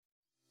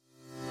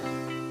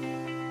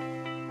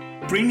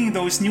bringing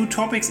those new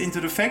topics into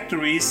the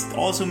factories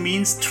also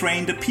means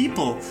train the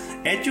people,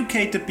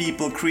 educate the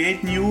people,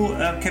 create new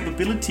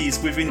capabilities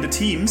within the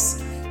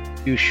teams.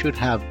 You should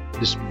have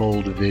this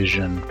bold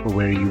vision for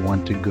where you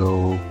want to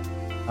go,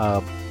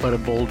 but a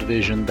bold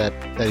vision that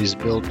is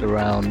built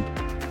around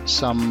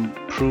some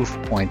proof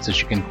points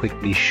that you can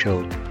quickly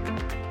show.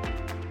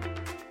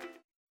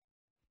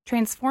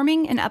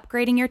 Transforming and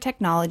upgrading your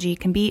technology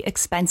can be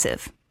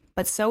expensive,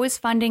 but so is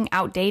funding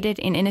outdated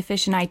and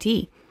inefficient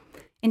IT.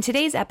 In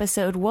today's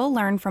episode, we'll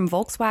learn from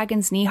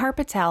Volkswagen's Nihar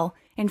Patel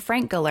and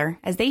Frank Goeller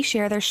as they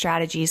share their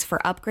strategies for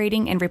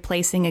upgrading and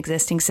replacing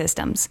existing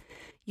systems.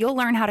 You'll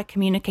learn how to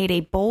communicate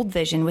a bold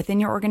vision within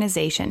your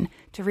organization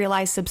to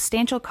realize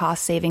substantial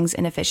cost savings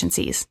and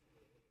efficiencies.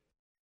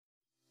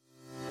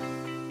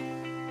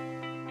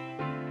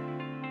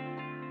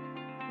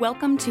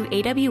 Welcome to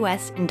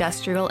AWS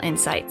Industrial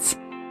Insights.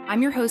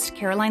 I'm your host,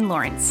 Caroline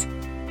Lawrence.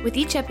 With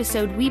each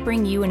episode, we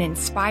bring you an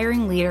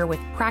inspiring leader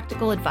with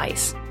practical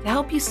advice to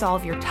help you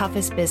solve your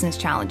toughest business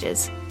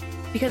challenges.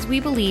 Because we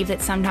believe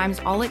that sometimes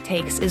all it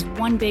takes is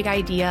one big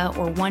idea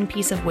or one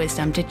piece of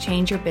wisdom to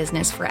change your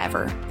business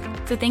forever.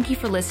 So thank you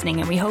for listening,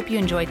 and we hope you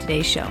enjoyed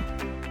today's show.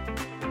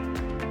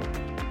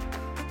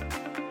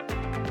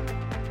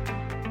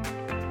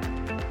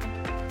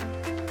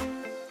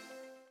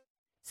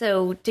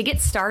 So to get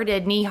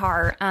started,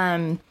 Nihar,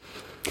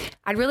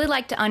 I'd really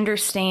like to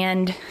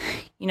understand,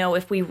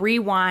 if we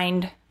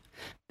rewind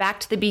back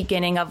to the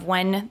beginning of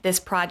when this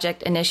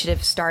project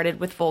initiative started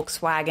with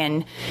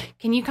Volkswagen,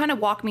 can you kind of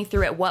walk me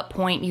through at what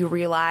point you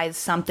realized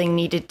something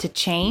needed to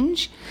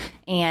change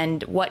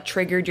and what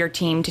triggered your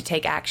team to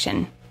take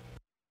action?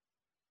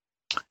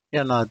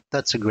 Yeah, no,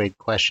 that's a great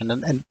question.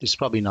 And there's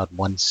probably not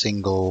one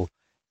single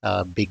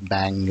big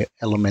bang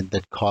element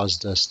that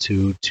caused us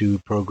to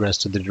progress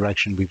to the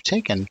direction we've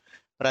taken.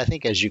 But I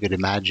think, as you could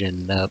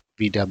imagine,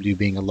 VW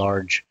being a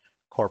large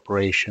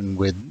corporation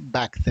with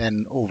back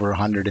then over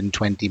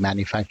 120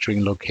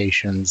 manufacturing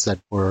locations that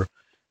were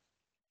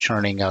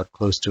churning out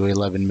close to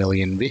 11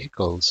 million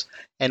vehicles.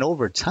 And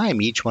over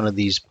time, each one of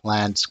these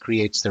plants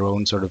creates their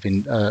own sort of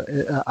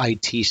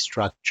IT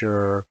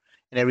structure,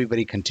 and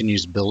everybody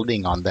continues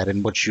building on that.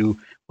 And what you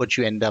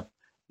end up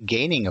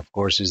gaining, of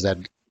course, is that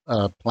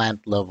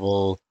plant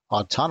level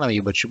autonomy,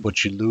 but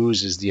what you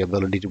lose is the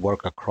ability to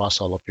work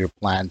across all of your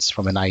plants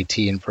from an IT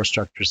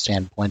infrastructure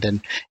standpoint. And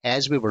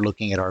as we were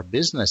looking at our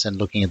business and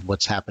looking at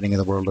what's happening in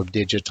the world of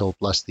digital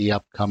plus the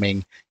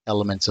upcoming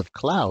elements of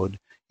cloud,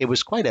 it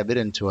was quite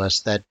evident to us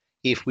that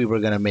if we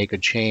were going to make a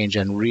change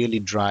and really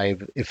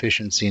drive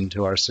efficiency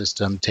into our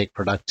system, take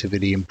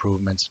productivity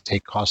improvements,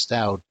 take cost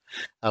out,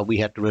 we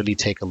had to really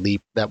take a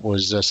leap. That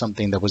was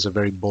something that was a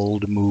very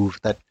bold move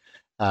that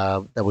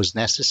was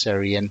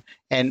necessary. And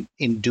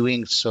in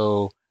doing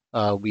so,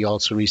 we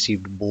also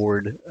received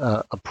board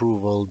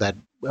approval that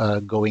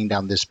going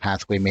down this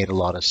pathway made a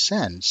lot of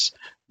sense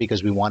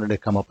because we wanted to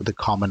come up with a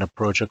common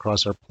approach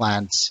across our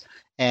plants.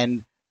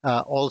 And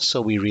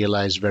also we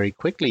realized very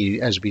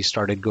quickly as we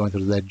started going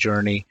through that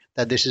journey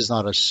that this is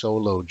not a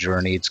solo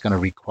journey. It's going to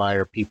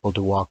require people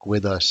to walk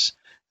with us.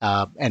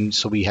 And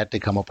so we had to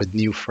come up with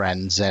new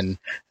friends and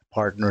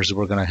partners who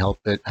were going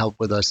to help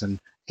with us. And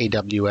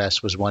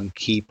AWS was one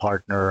key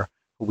partner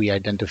who we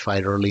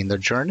identified early in the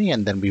journey.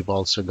 And then we've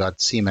also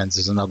got Siemens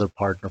as another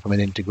partner from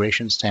an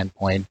integration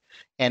standpoint.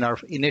 And our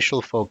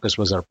initial focus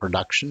was our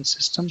production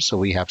system. So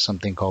we have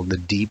something called the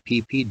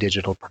DPP,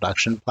 Digital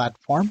Production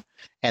Platform.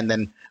 And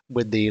then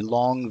with the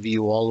long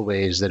view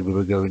always that we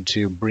were going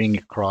to bring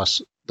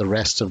across the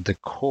rest of the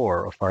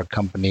core of our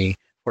company,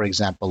 for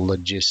example,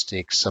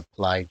 logistics,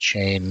 supply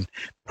chain,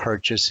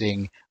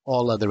 purchasing,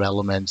 all other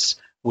elements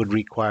would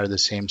require the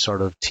same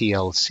sort of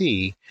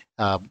TLC.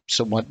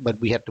 But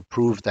we had to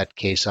prove that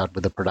case out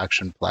with the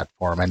production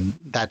platform, and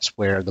that's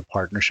where the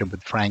partnership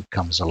with Frank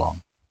comes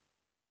along.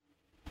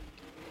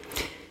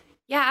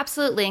 Yeah,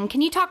 absolutely. And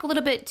can you talk a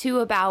little bit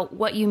too about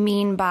what you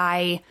mean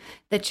by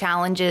the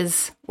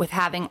challenges with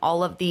having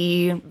all of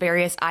the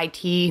various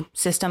IT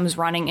systems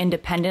running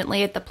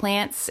independently at the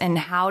plants, and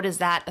how does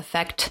that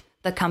affect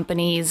the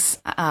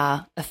company's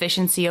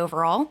efficiency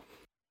overall?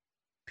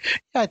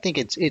 Yeah, I think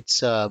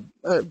let's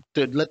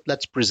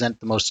present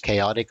the most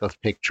chaotic of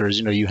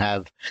pictures. You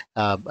have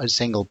a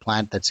single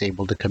plant that's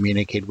able to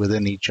communicate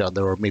within each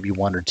other, or maybe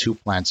one or two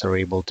plants are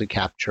able to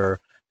capture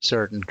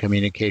certain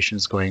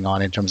communications going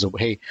on in terms of,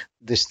 hey,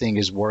 this thing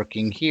is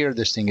working here,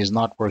 this thing is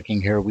not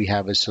working here, we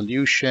have a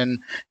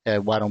solution,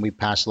 why don't we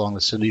pass along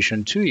the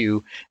solution to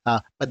you?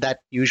 But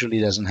that usually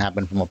didn't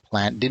happen from a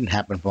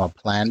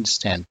planned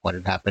standpoint,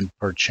 it happened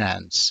per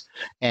chance.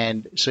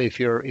 And so if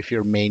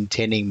you're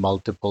maintaining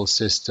multiple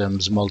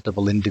systems,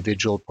 multiple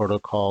individual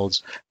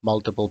protocols,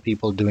 multiple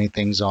people doing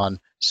things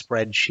on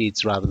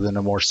spreadsheets rather than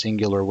a more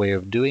singular way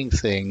of doing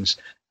things,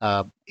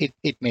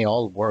 it may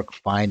all work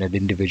fine at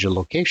individual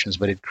locations,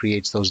 but it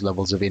creates those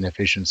levels of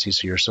inefficiency.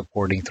 So you're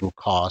supporting through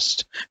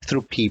cost,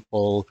 through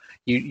people.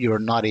 You're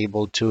not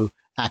able to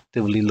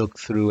actively look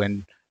through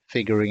and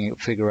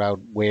figure out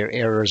where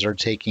errors are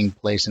taking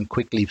place and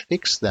quickly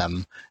fix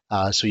them.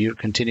 So you're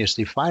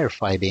continuously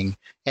firefighting.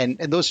 And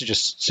those are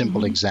just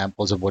simple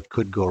examples of what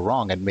could go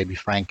wrong. And maybe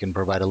Frank can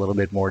provide a little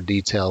bit more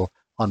detail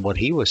on what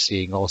he was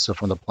seeing also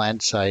from the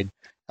plant side.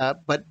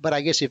 But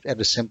I guess if at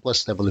the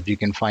simplest level, if you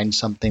can find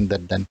something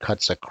that then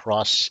cuts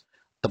across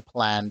the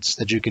plants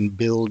that you can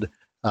build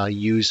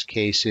use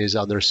cases,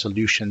 other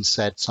solution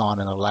sets on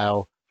and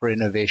allow for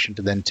innovation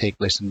to then take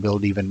place and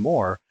build even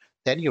more,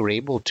 then you're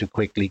able to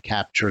quickly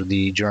capture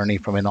the journey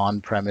from an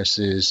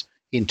on-premises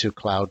into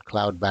cloud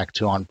back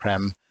to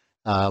on-prem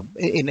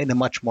in a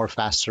much more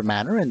faster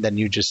manner. And then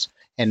you just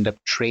end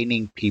up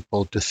training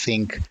people to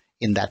think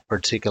in that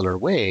particular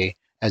way,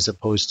 as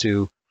opposed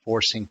to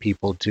forcing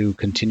people to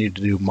continue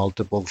to do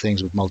multiple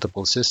things with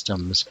multiple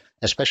systems,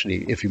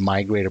 especially if you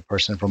migrate a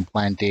person from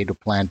plant A to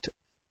plant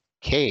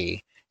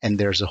K, and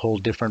there's a whole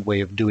different way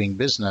of doing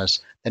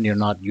business, then you're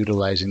not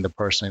utilizing the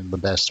person in the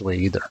best way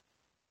either.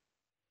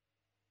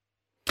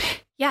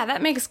 Yeah,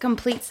 that makes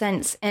complete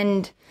sense.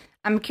 And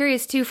I'm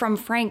curious too, from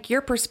Frank,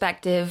 your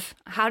perspective,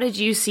 how did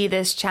you see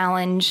this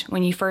challenge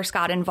when you first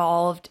got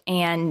involved,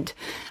 and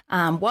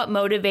what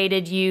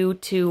motivated you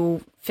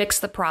to fix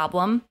the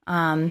problem?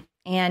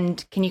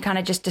 And can you kind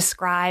of just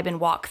describe and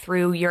walk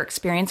through your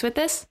experience with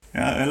this?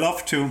 Yeah, I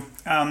love to.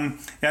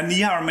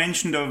 Nihar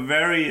mentioned a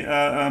very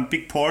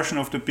big portion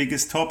of the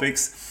biggest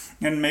topics,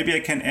 and maybe I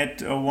can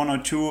add one or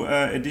two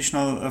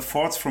additional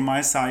thoughts from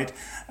my side.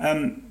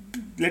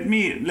 Let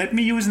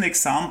me use an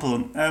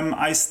example.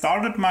 I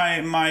started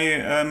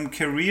my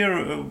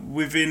career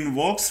within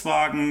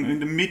Volkswagen in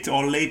the mid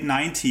or late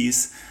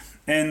 90s.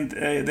 And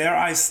there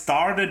I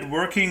started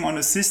working on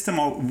a system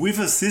or with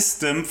a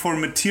system for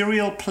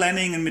material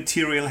planning and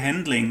material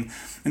handling.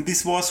 And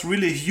this was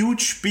really a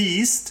huge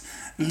beast,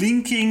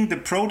 linking the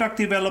product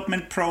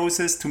development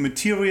process to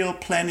material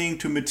planning,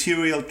 to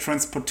material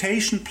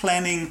transportation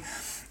planning.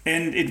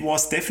 And it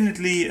was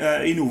definitely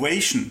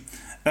innovation.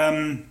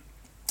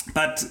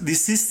 But the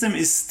system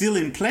is still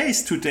in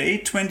place today,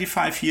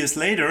 25 years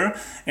later.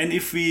 And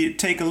if we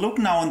take a look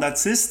now on that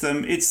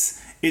system,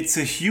 it's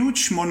a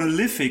huge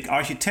monolithic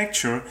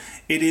architecture.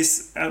 It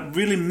is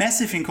really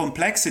massive in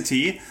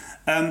complexity.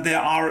 There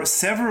are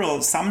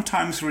several,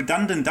 sometimes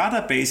redundant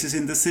databases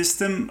in the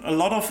system. A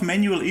lot of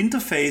manual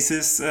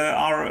interfaces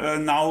are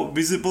now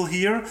visible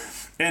here.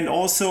 And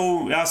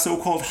also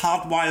so-called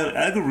hardwired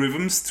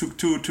algorithms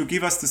to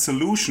give us the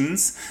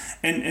solutions.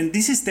 And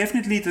this is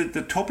definitely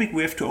the topic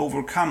we have to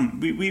overcome.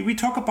 We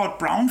talk about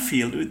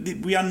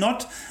brownfield. We are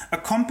not a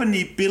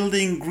company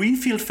building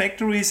greenfield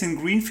factories and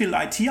greenfield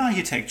IT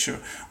architecture.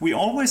 We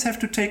always have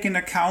to take into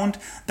account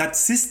that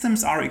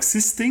systems are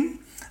existing,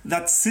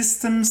 that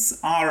systems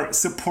are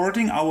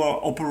supporting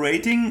our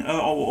operations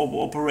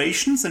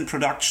and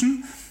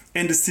production,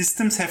 and the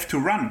systems have to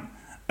run.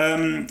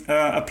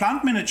 A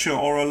plant manager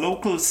or a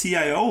local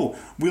CIO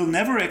will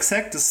never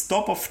accept the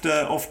stop of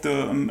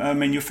the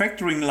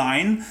manufacturing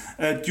line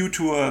due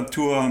to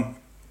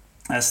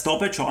a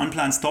stoppage or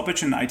unplanned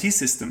stoppage in an IT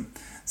system.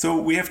 So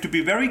we have to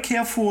be very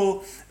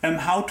careful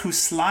how to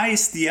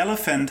slice the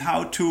elephant,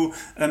 how to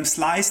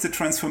slice the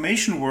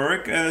transformation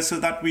work, so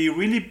that we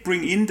really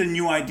bring in the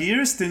new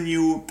ideas, the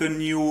new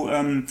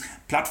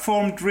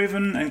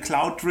platform-driven and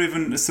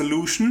cloud-driven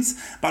solutions,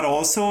 but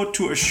also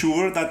to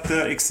assure that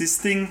the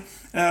existing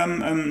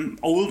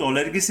old or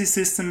legacy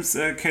systems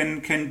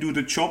can do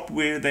the job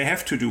where they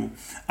have to do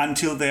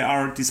until they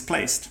are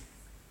displaced.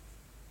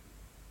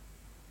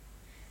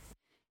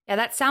 Yeah,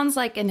 that sounds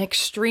like an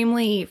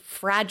extremely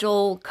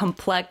fragile,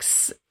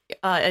 complex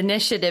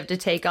initiative to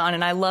take on.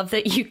 And I love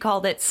that you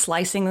called it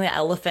slicing the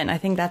elephant. I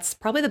think that's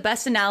probably the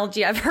best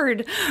analogy I've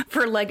heard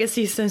for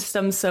legacy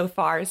systems so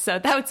far. So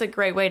that was a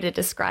great way to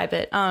describe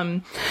it.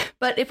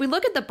 But if we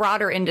look at the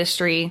broader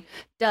industry,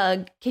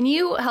 Doug, can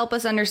you help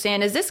us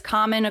understand, is this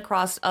common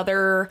across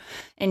other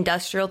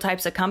industrial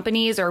types of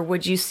companies, or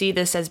would you see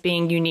this as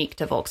being unique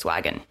to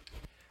Volkswagen?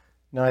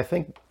 No, I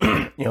think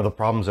the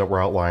problems that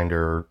were outlined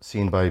are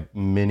seen by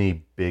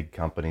many big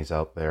companies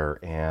out there,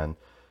 and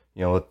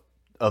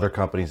other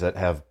companies that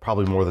have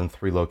probably more than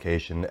 3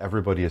 locations.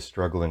 Everybody is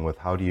struggling with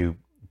how do you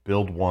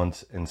build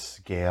once and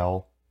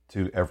scale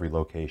to every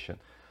location.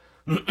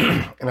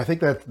 And I think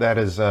that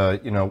is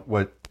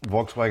what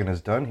Volkswagen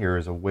has done here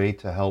is a way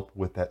to help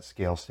with that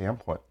scale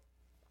standpoint.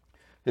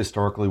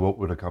 Historically, what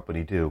would a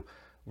company do?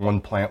 One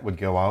plant would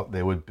go out,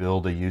 they would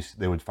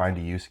find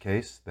a use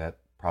case that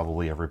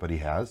probably everybody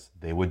has.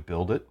 They would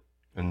build it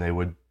and they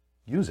would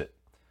use it.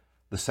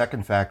 The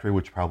second factory,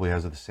 which probably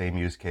has the same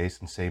use case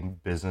and same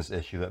business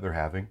issue that they're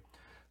having,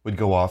 would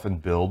go off and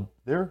build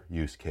their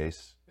use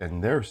case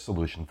and their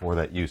solution for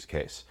that use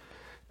case.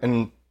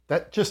 And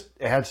that just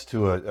adds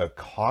to a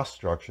cost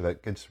structure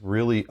that gets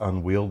really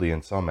unwieldy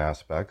in some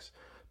aspects.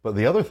 But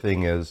the other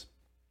thing is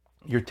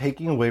you're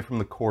taking away from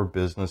the core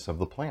business of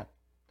the plant.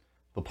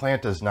 The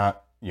plant is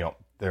not,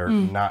 they're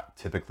not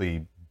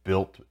typically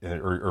built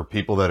or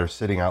people that are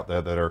sitting out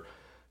there that are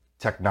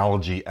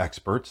technology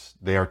experts.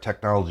 They are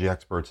technology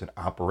experts in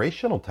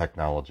operational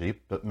technology,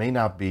 but may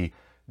not be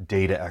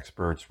data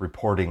experts,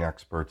 reporting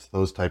experts,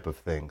 those type of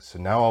things. So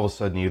now all of a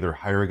sudden you're either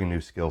hiring a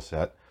new skill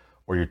set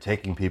or you're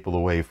taking people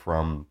away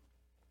from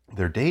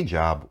their day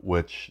job,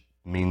 which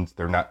means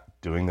they're not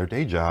doing their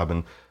day job.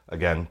 And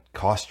again,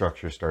 cost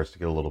structure starts to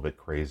get a little bit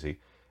crazy.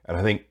 And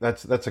I think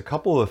that's a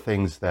couple of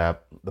things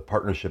that the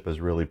partnership is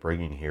really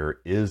bringing here,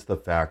 is the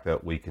fact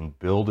that we can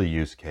build a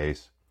use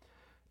case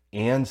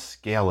and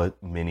scale it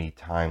many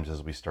times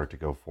as we start to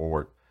go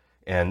forward.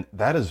 And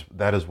that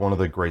is one of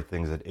the great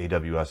things that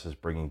AWS is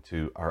bringing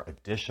to our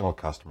additional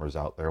customers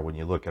out there. When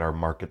you look at our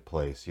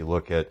marketplace, you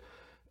look at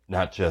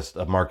not just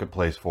a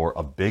marketplace for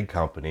a big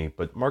company,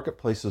 but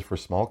marketplaces for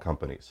small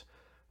companies.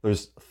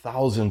 There's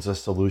thousands of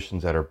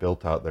solutions that are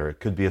built out there.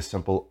 It could be a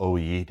simple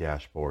OEE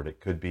dashboard.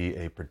 It could be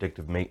a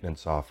predictive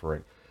maintenance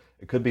offering.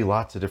 It could be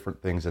lots of different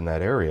things in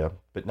that area.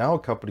 But now a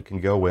company can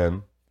go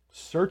in,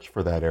 search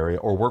for that area,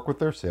 or work with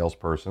their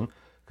salesperson,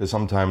 because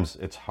sometimes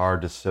it's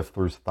hard to sift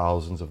through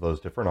thousands of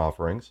those different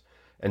offerings.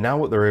 And now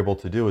what they're able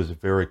to do is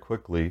very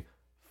quickly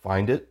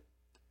find it,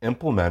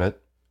 implement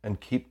it,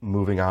 and keep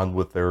moving on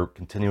with their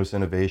continuous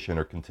innovation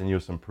or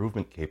continuous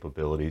improvement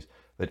capabilities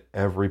that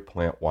every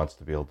plant wants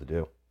to be able to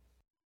do.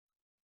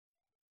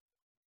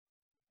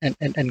 And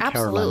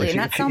Absolutely.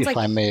 Caroline, if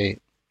I may,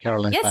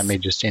 Caroline, Yes. if I may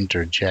just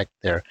interject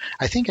there,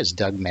 I think as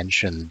Doug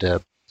mentioned,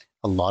 a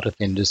lot of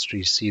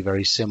industries see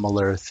very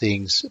similar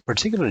things,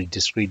 particularly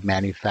discrete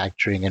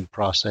manufacturing and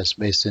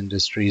process-based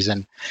industries.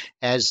 And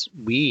as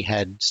we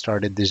had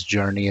started this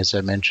journey, as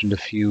I mentioned a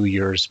few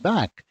years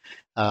back,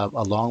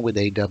 along with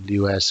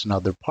AWS and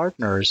other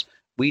partners,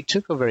 we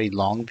took a very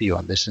long view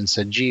on this and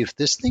said, gee, if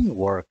this thing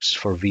works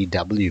for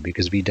VW,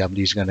 because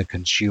VW is going to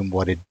consume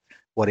what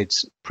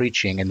it's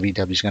preaching, and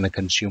VW is going to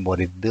consume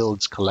what it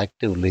builds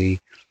collectively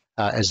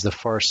as the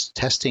first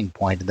testing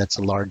point, and that's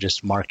the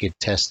largest market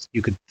test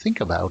you could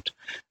think about,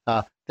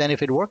 then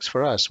if it works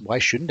for us, why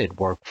shouldn't it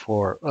work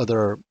for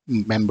other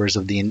members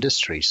of the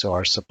industry? So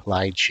our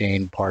supply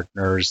chain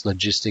partners,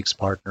 logistics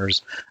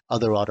partners,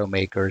 other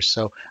automakers.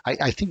 So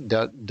I think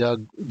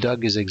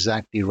Doug is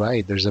exactly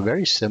right. There's a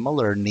very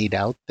similar need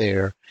out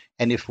there.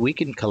 And if we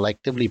can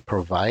collectively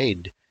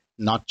provide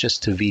not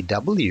just to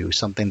VW,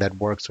 something that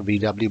works for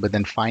VW, but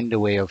then find a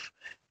way of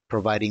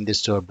providing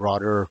this to a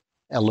broader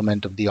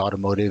element of the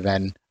automotive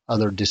and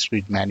other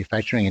discrete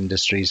manufacturing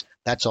industries,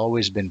 that's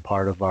always been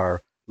part of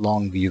our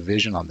long view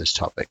vision on this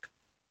topic.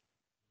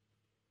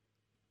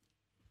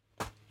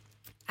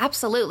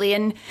 Absolutely.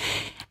 And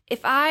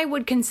if I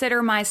would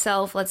consider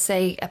myself, let's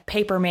say, a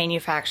paper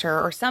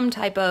manufacturer or some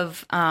type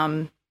of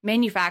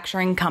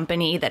manufacturing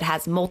company that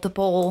has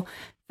multiple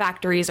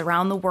factories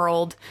around the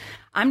world,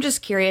 I'm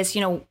just curious,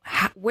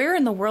 where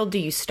in the world do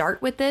you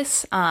start with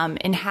this?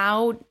 And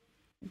how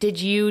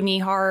did you,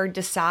 Nihar,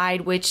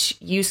 decide which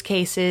use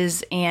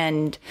cases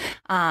and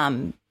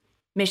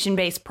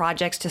mission-based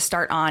projects to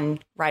start on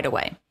right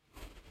away?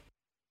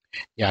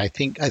 Yeah, I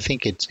think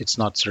it's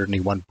not certainly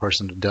one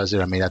person who does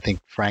it. I mean, I think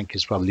Frank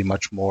is probably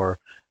much more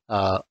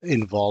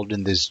involved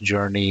in this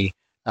journey.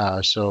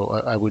 So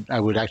I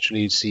would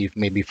actually see if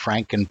maybe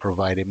Frank can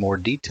provide a more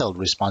detailed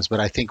response. But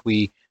I think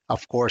we,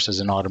 of course, as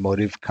an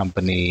automotive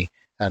company,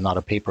 not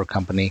a paper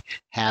company,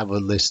 have a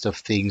list of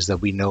things that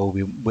we know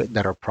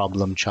that are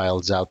problem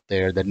childs out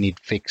there that need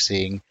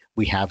fixing.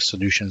 We have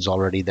solutions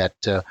already that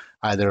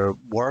either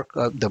work,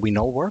 that we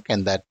know work,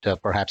 and that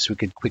perhaps we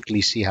could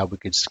quickly see how we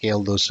could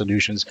scale those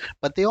solutions.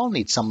 But they all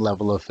need some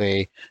level of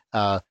a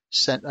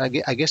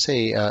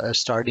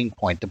starting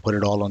point to put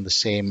it all on the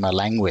same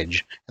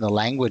language. And the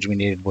language we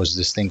needed was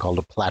this thing called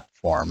a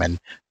platform, and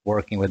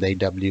working with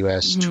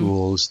AWS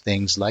tools,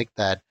 things like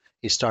that,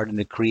 is starting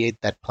to create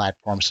that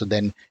platform. So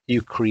then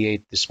you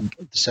create this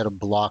set of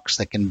blocks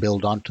that can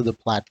build onto the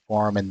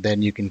platform, and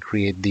then you can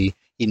create the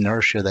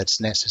inertia that's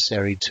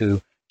necessary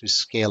to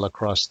scale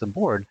across the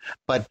board.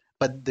 But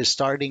the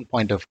starting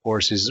point, of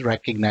course, is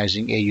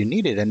recognizing A, you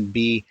need it, and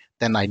B,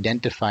 then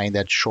identifying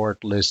that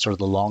short list or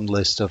the long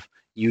list of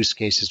use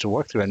cases to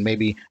work through. And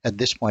maybe at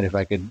this point, if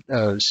I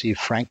could see if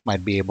Frank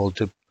might be able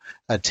to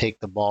take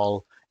the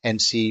ball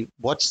and see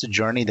what's the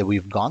journey that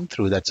we've gone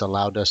through that's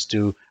allowed us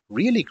to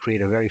really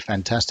create a very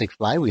fantastic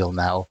flywheel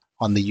now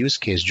on the use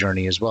case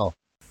journey as well.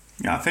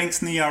 Yeah,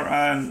 thanks, Nihar.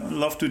 I'd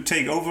love to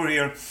take over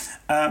here.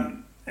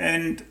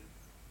 And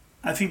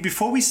I think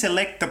before we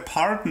select the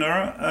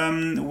partner,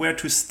 where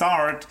to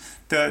start,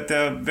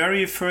 the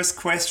very first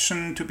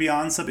question to be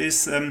answered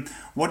is,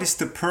 what is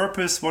the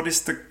purpose? What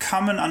is the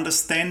common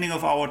understanding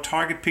of our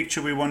target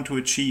picture we want to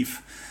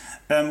achieve?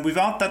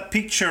 Without that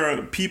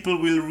picture, people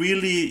will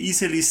really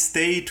easily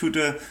stay to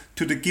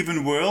the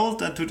given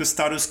world and to the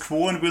status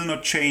quo and will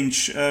not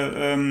change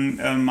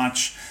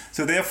much.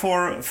 So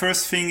therefore,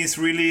 first thing is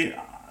really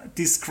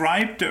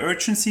describe the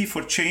urgency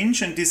for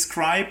change and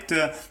describe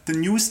the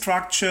new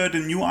structure, the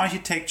new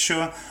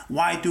architecture.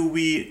 Why do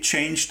we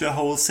change the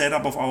whole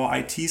setup of our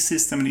IT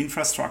system and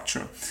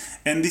infrastructure?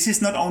 And this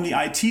is not only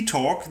IT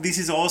talk, this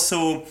is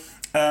also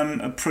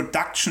a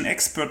production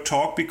expert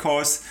talk,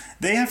 because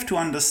they have to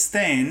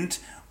understand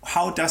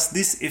how does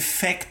this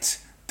affect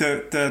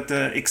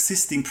the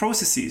existing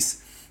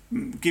processes.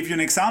 give you an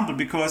example,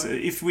 because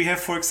if we have,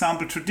 for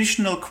example,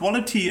 traditional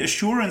quality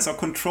assurance or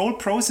control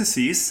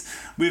processes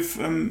with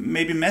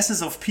maybe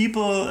masses of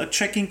people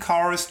checking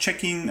cars,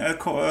 checking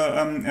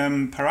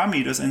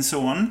parameters and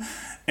so on,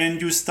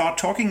 and you start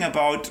talking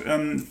about,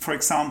 for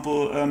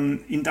example,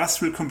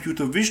 industrial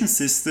computer vision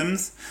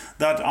systems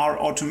that are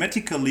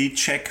automatically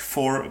check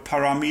for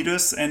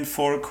parameters and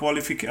for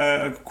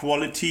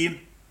quality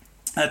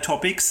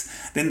topics,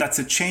 then that's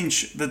a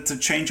change. That's a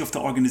change of the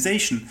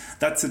organization.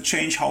 That's a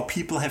change how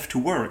people have to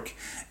work.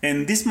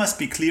 And this must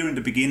be clear in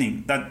the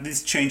beginning that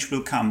this change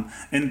will come.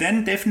 And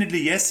then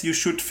definitely, yes, you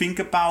should think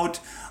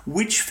about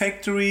which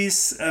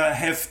factories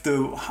have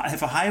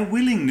a high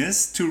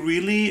willingness to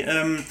really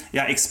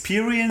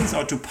experience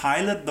or to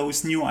pilot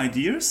those new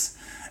ideas.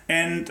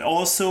 And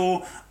also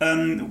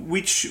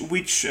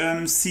which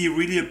see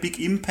really a big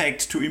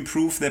impact to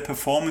improve their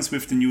performance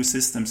with the new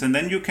systems. And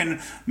then you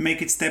can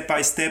make it step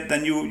by step.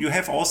 Then you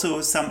have also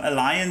some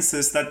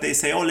alliances that they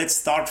say, oh, let's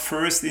start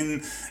first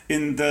in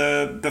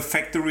the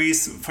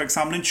factories, for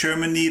example, in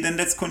Germany, then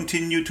let's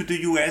continue to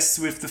the US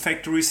with the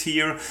factories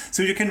here.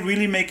 So you can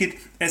really make it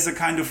as a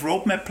kind of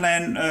roadmap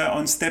plan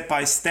on step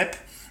by step,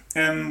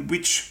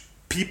 which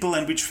people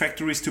and which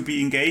factories to be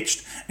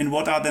engaged, and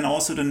what are then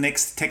also the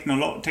next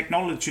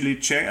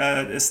technology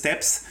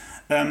steps,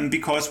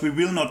 because we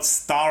will not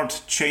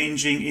start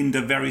changing in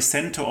the very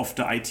center of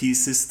the IT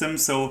system.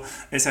 So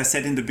as I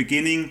said in the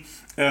beginning,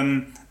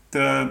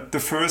 the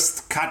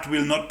first cut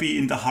will not be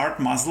in the hard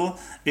muscle.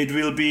 It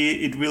will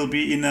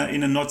be in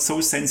a not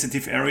so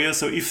sensitive area.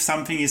 So if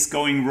something is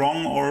going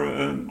wrong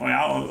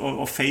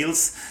or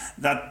fails,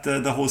 that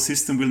the whole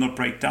system will not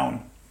break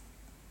down.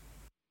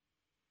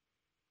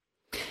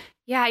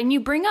 Yeah, and you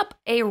bring up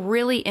a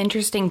really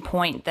interesting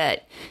point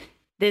that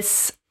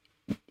this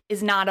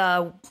is not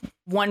a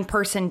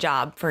one-person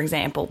job, for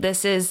example.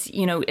 This is,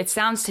 it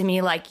sounds to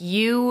me like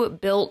you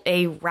built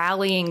a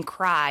rallying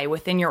cry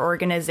within your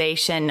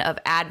organization of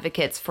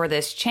advocates for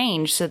this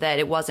change, so that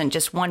it wasn't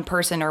just one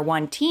person or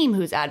one team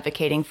who's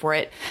advocating for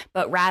it,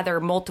 but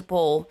rather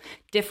multiple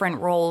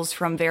different roles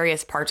from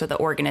various parts of the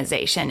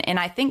organization. And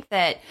I think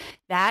that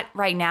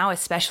right now,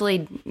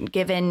 especially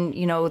given,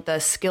 the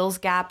skills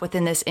gap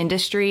within this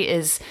industry,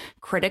 is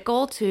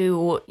critical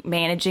to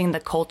managing the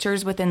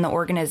cultures within the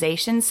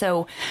organization.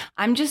 So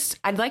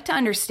I'd like to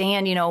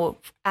understand,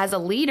 as a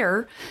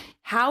leader,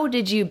 how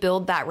did you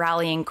build that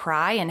rallying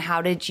cry, and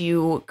how did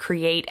you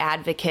create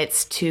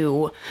advocates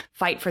to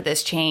fight for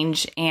this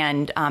change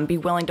and be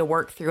willing to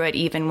work through it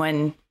even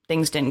when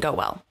things didn't go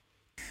well?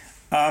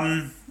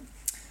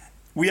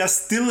 We are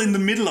still in the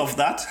middle of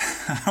that,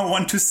 I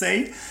want to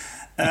say,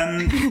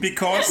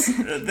 because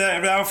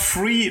there are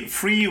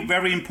three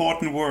very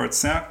important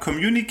words.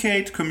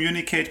 Communicate,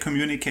 communicate,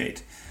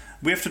 communicate.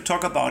 We have to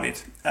talk about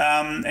it,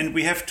 and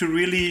we have to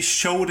really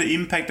show the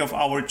impact of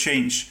our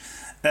change.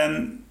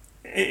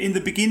 In the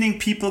beginning,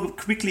 people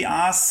quickly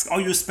ask, oh,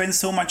 you spend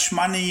so much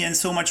money and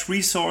so much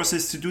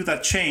resources to do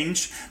that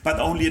change, but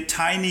only a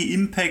tiny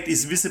impact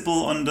is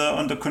visible on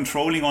the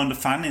controlling, on the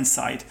finance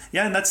side.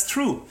 Yeah, and that's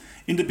true.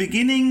 In the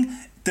beginning,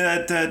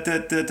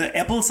 the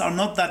apples are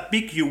not that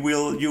big you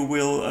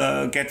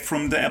will get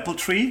from the apple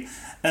tree,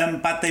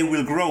 but they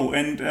will grow.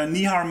 And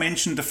Nihar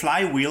mentioned the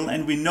flywheel,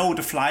 and we know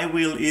the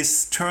flywheel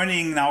is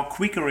turning now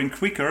quicker and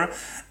quicker,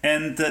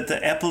 and the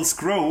apples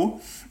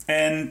grow.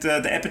 And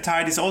the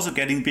appetite is also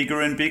getting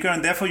bigger and bigger,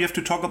 and therefore you have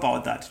to talk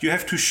about that. You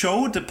have to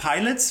show the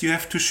pilots, you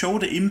have to show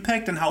the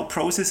impact and how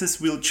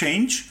processes will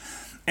change,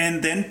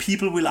 and then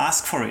people will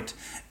ask for it.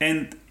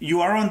 And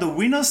you are on the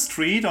winner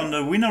street, on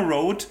the winner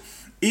road,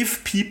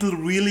 if people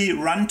really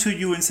run to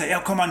you and say,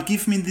 oh, come on,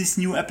 give me this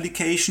new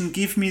application,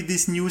 give me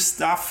this new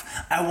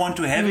stuff, I want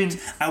to have it,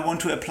 I want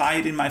to apply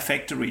it in my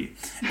factory.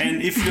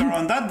 And if you're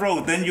on that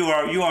road, then you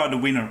are the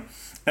winner.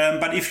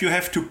 But if you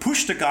have to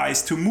push the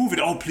guys to move it,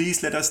 oh,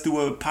 please let us do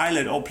a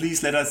pilot, oh,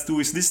 please let us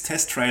do this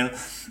test trail,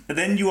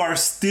 then you are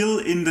still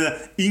in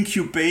the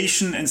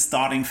incubation and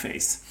starting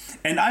phase.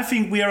 And I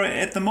think we are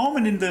at the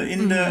moment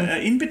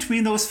in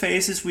between those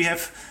phases. We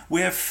have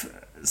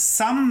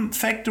some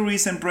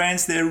factories and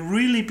brands, they're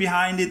really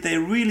behind it, they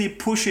really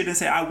push it and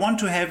say, I want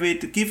to have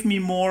it, give me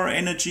more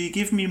energy,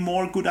 give me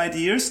more good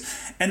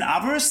ideas. And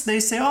others, they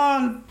say, oh,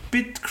 a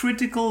bit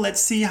critical, let's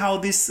see how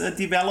this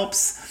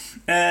develops.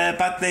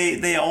 But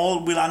they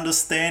all will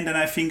understand, and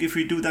I think if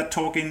we do that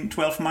talk in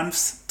 12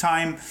 months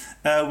time,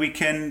 we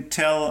can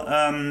tell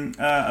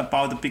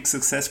about the big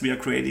success we are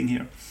creating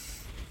here.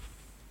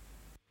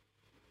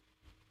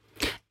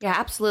 Yeah,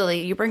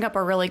 absolutely. You bring up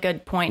a really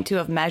good point, too,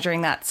 of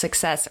measuring that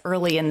success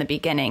early in the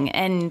beginning.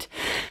 And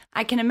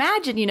I can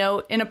imagine,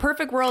 in a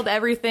perfect world,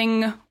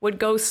 everything would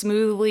go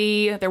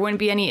smoothly. There wouldn't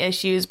be any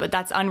issues, but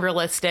that's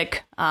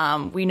unrealistic.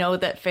 We know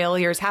that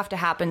failures have to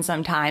happen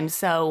sometimes.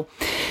 So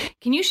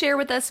can you share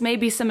with us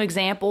maybe some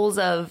examples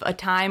of a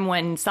time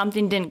when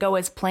something didn't go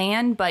as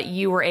planned, but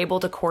you were able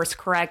to course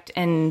correct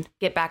and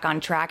get back on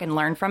track and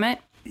learn from it?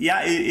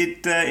 Yeah,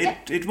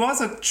 it was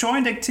a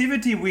joint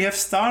activity we have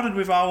started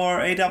with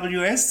our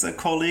AWS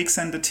colleagues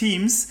and the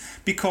teams,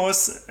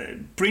 because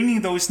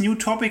bringing those new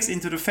topics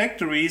into the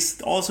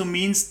factories also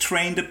means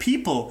train the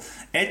people,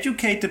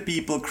 educate the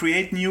people,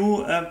 create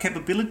new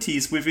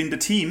capabilities within the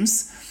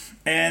teams.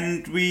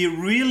 And we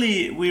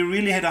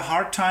really had a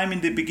hard time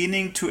in the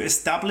beginning to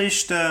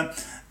establish the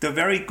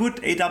very good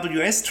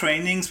AWS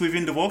trainings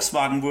within the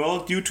Volkswagen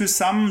world, due to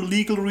some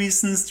legal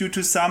reasons, due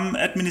to some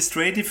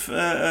administrative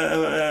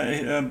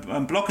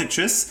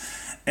blockages.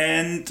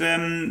 And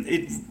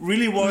it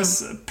really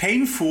was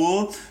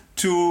painful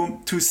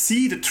to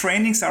see the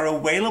trainings are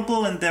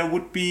available, and there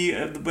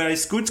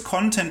is good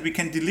content we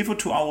can deliver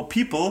to our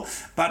people,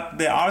 but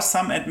there are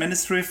some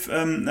administrative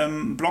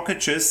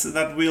blockages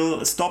that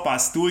will stop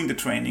us doing the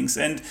trainings.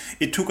 And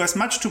it took us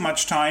much too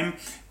much time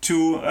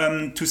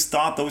to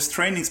start those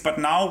trainings, but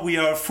now we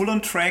are full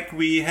on track.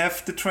 We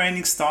have the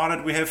training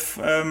started. We have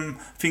I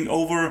think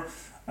over,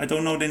 I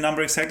don't know the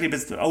number exactly,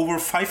 but over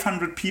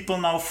 500 people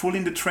now full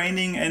in the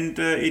training, and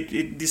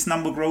this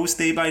number grows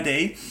day by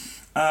day,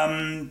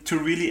 to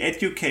really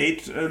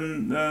educate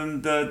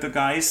the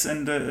guys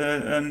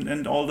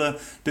and all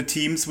the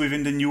teams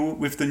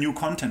with the new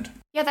content.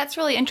 Yeah, that's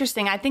really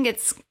interesting. I think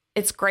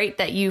it's great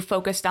that you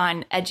focused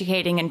on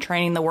educating and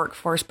training the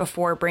workforce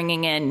before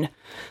bringing in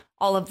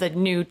all of the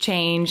new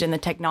change and the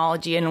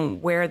technology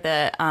and where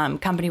the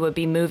company would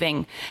be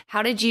moving.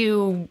 How did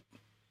you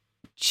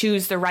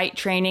choose the right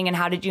training, and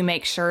how did you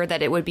make sure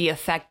that it would be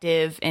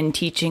effective in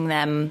teaching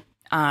them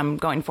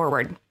going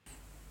forward?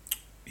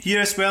 Here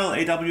as well,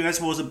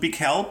 AWS was a big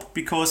help,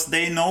 because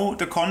they know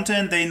the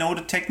content, they know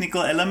the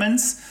technical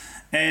elements,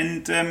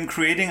 and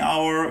creating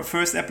our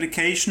first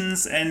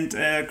applications and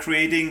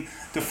creating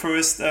the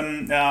first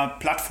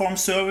platform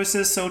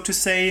services, so to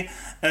say,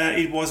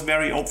 it was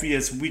very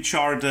obvious which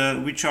are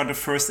the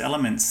first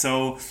elements.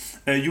 So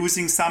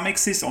using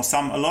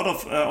a lot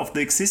of the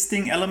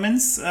existing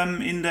elements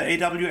in the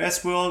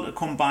AWS world,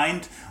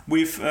 combined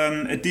with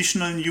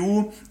additional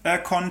new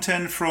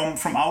content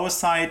from our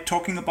side,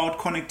 talking about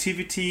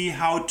connectivity,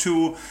 how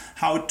to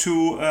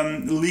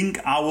link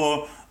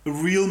our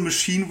real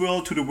machine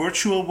world to the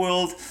virtual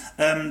world.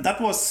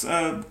 That was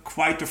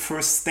quite the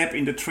first step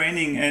in the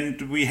training,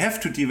 and we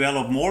have to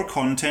develop more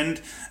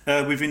content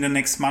within the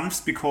next months,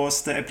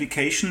 because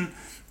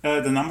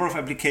the number of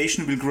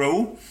applications will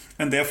grow,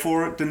 and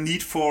therefore the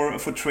need for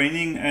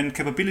training and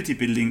capability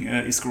building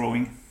is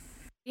growing.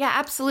 Yeah,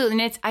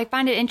 absolutely. And I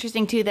find it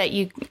interesting too that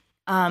you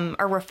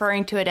are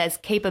referring to it as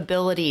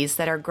capabilities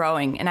that are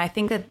growing. And I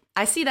think that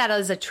I see that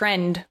as a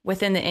trend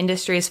within the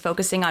industry, is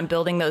focusing on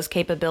building those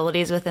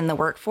capabilities within the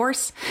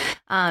workforce.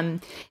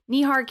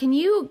 Nihar, can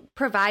you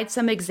provide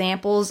some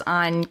examples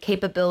on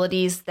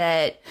capabilities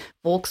that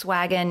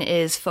Volkswagen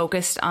is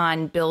focused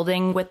on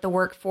building with the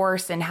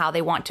workforce and how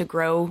they want to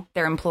grow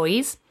their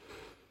employees?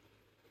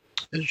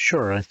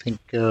 Sure. I think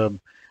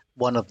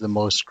one of the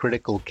most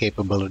critical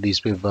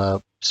capabilities we've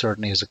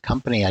certainly as a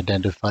company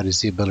identified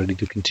is the ability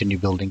to continue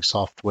building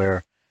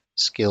software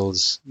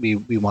skills. We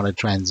want to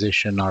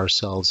transition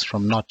ourselves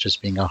from not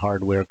just being a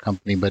hardware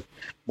company, but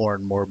more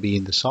and more be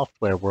in the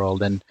software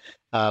world. And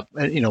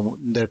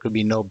there could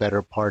be no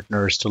better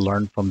partners to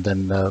learn from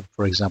than,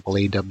 for example,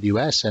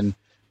 AWS. And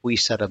we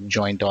set up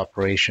joint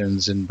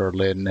operations in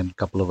Berlin and a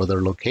couple of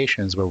other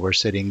locations where we're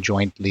sitting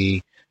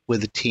jointly with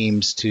the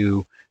teams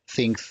to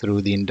think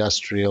through the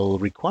industrial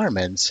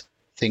requirements,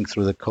 think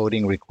through the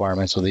coding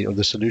requirements or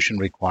the solution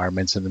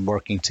requirements, and then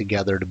working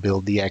together to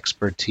build the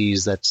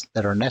expertise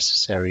that are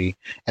necessary,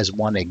 as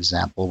one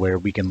example where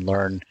we can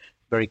learn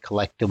very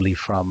collectively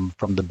from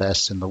the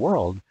best in the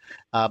world.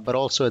 But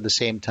also at the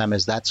same time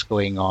as that's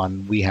going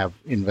on, we have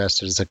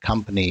invested as a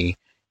company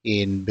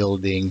in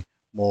building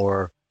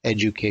more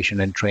education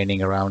and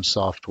training around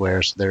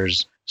software. So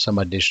there's some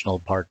additional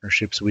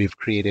partnerships we've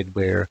created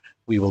where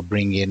we will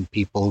bring in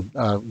people,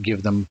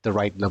 give them the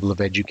right level of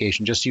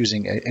education, just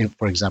using,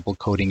 for example,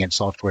 coding and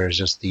software is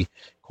just the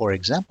core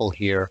example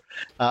here.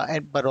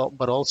 But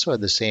also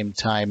at the same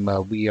time,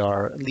 we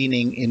are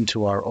leaning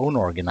into our own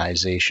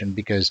organization,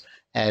 because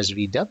as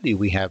VW,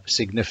 we have a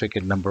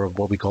significant number of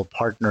what we call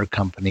partner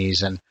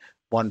companies, and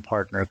one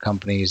partner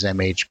company is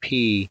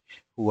MHP,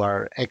 who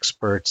are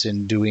experts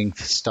in doing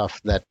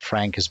stuff that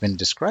Frank has been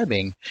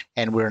describing,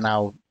 and we're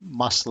now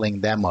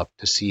muscling them up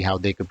to see how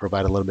they could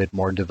provide a little bit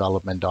more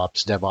development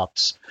ops,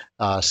 DevOps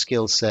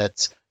skill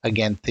sets.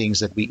 Again,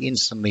 things that we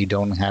instantly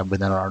don't have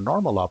within our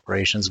normal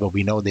operations, but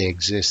we know they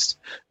exist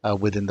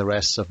within the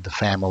rest of the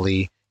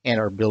family, and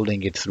are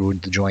building it through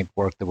the joint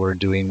work that we're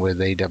doing with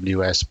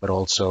AWS, but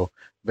also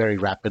very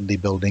rapidly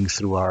building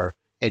through our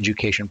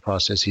education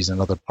processes and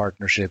other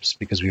partnerships,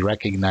 because we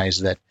recognize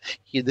that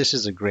this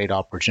is a great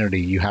opportunity.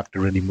 You have to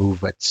really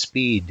move at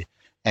speed.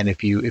 And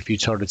if you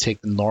sort of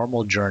take the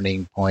normal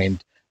journeying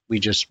point, we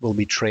just will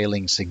be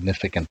trailing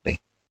significantly.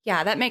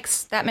 Yeah, that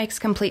makes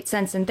complete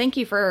sense. And thank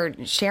you for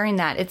sharing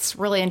that. It's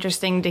really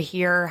interesting to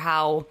hear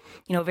how,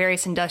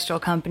 various industrial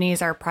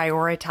companies are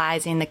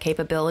prioritizing the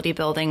capability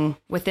building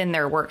within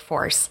their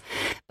workforce.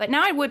 But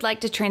now I would like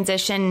to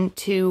transition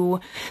to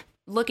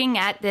looking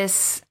at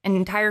this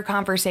entire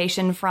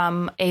conversation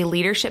from a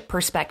leadership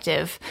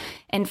perspective,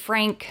 and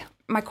Frank,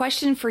 my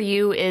question for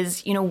you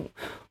is,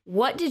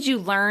 what did you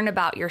learn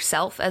about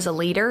yourself as a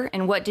leader,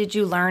 and what did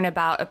you learn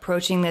about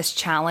approaching this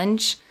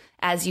challenge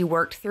as you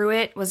worked through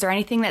it? Was there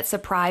anything that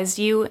surprised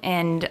you?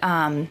 And,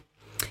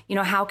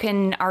 how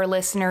can our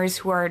listeners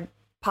who are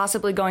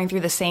possibly going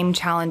through the same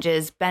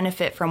challenges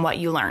benefit from what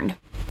you learned?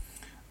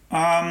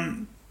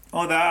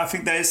 I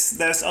think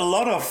there's a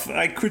lot of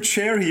I could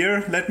share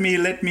here. Let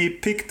me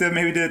pick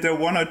the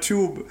one or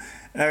two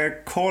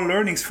core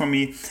learnings for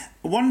me.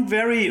 One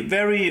very,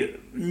 very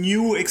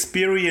new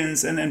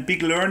experience and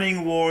big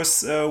learning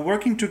was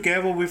working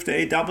together with the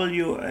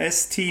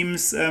AWS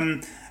teams,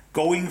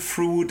 going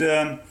through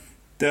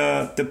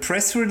the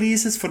press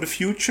releases for the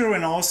future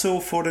and also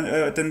for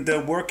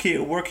the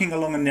working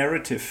along a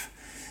narrative.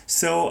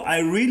 So I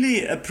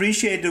really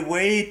appreciate the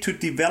way to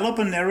develop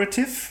a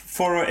narrative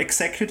for an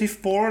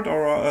executive board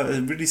or a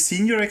really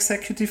senior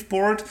executive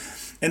board,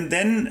 and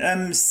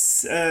then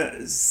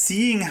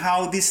seeing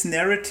how this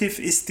narrative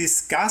is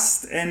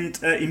discussed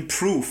and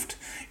improved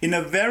in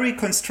a very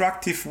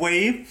constructive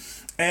way.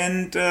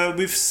 And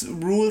with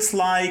rules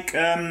like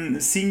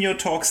senior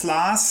talks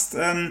last,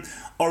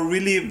 or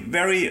really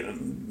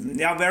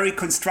very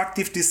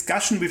constructive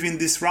discussion within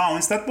these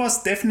rounds. That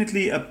was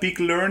definitely a big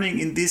learning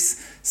in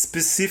this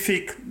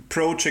specific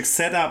project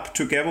setup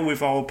together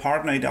with our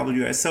partner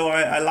AWS. So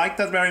I like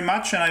that very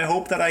much, and I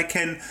hope that I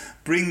can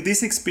bring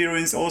this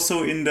experience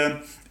also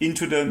into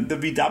the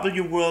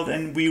VW world,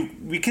 and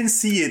we can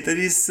see it. That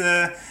is,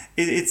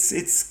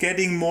 it's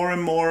getting more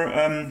and more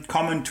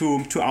common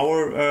to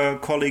our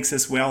colleagues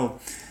as well.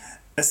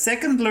 A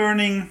second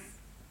learning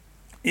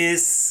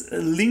is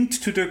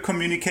linked to the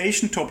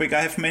communication topic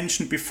I have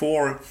mentioned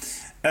before.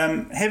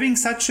 Having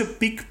such a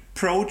big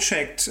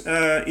project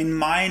in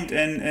mind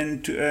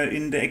and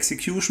in the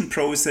execution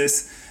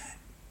process,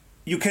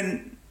 you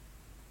can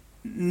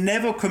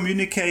never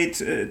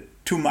communicate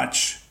too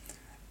much.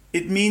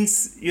 It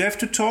means you have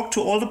to talk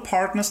to all the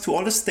partners, to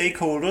all the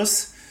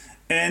stakeholders,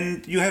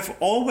 and you have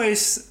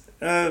always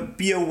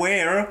be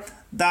aware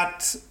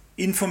that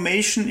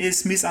information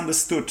is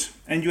misunderstood,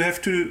 and you have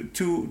to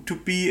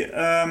be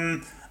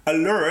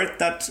alert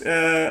that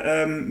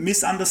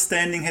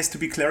misunderstanding has to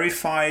be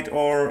clarified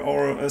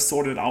or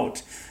sorted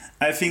out.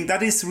 I think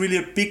that is really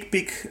a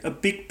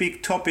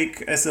big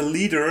topic as a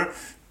leader,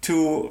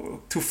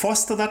 to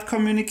foster that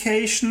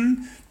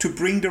communication, to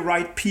bring the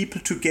right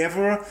people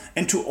together,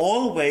 and to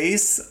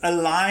always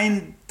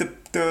align the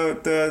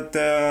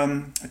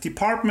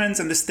departments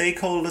and the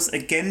stakeholders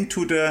again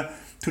to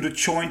the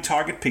joint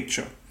target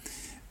picture.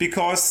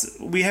 Because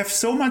we have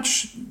so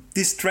much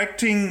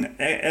distracting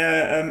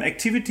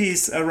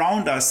activities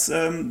around us,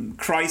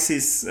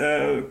 crisis,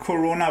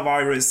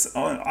 coronavirus,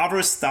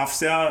 other stuff,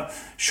 there are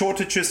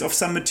shortages of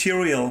some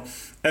material.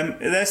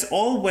 There's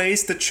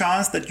always the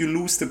chance that you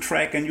lose the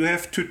track, and you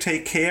have to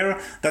take care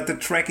that the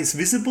track is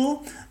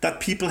visible,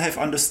 that people have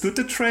understood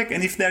the track,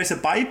 and if there is a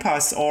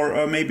bypass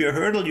or maybe a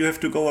hurdle you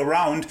have to go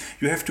around,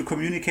 you have to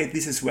communicate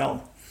this as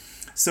well.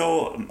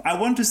 So I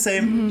want to say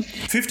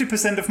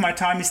 50% of my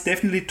time is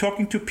definitely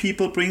talking to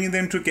people, bringing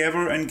them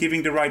together and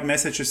giving the right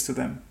messages to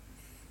them.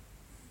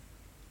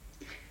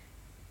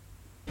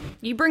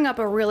 You bring up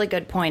a really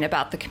good point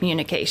about the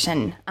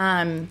communication.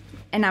 And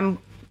I'm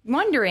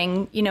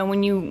wondering,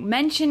 when you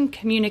mention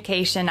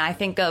communication, I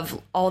think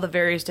of all the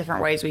various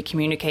different ways we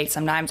communicate.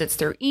 Sometimes it's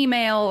through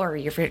email, or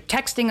if you're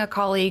texting a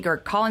colleague or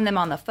calling them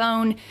on the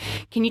phone.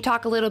 Can you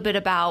talk a little bit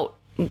about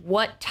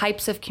what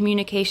types of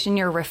communication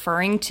you're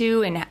referring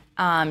to, and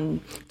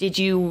did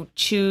you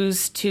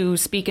choose to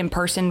speak in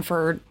person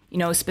for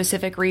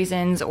specific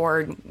reasons,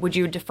 or would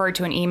you defer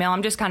to an email?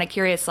 I'm just kind of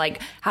curious,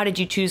 how did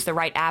you choose the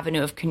right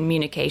avenue of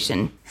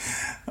communication?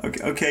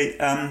 Okay.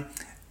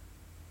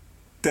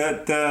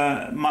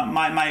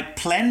 My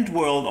planned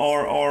world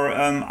or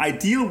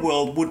ideal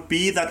world would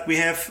be that we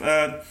have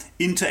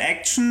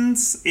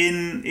interactions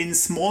in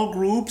small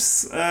groups,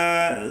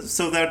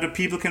 so that the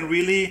people can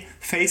really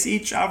face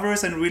each other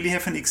and really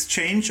have an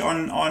exchange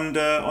on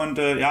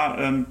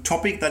the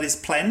topic that is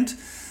planned.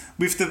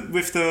 With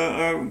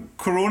the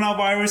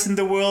coronavirus in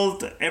the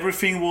world,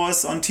 everything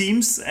was on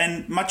Teams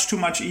and much too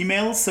much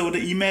email. So the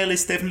email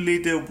is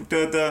definitely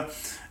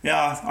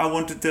I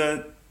wanted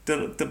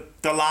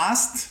the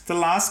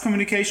last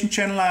communication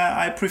channel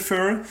I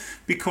prefer,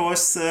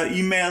 because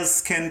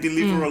emails can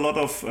deliver a lot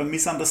of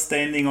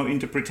misunderstanding or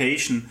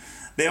interpretation.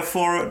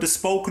 Therefore, the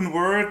spoken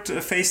word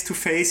face to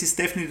face is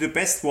definitely the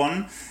best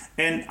one.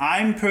 And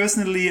I'm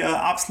personally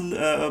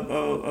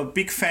a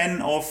big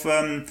fan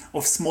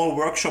of small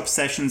workshop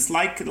sessions,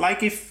 like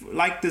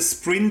the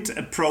sprint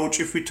approach.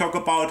 If we talk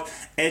about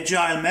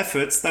agile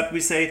methods, that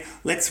we say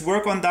let's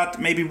work on that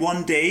maybe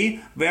one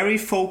day, very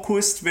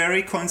focused,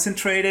 very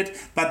concentrated,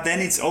 but then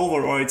it's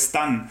over or it's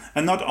done.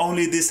 And not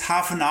only this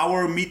half an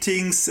hour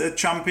meetings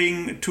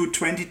jumping to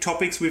 20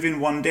 topics within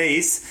 1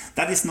 day.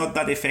 That is not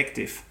that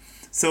effective.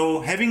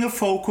 So having a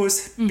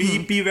focus,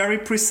 be very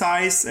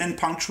precise and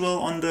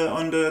punctual on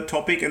the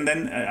topic, and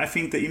then I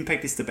think the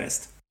impact is the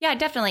best. Yeah,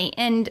 definitely.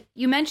 And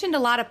you mentioned a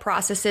lot of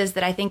processes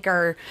that I think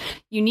are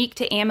unique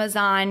to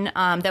Amazon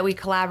that we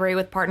collaborate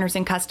with partners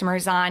and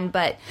customers on,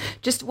 but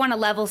just want to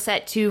level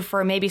set too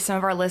for maybe some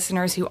of our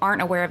listeners who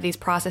aren't aware of these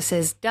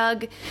processes.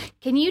 Doug,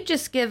 can you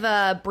just give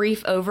a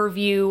brief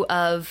overview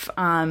of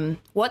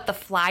what the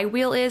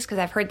flywheel is? Because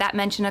I've heard that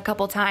mentioned a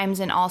couple times,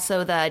 and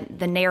also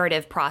the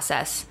narrative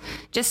process,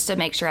 just to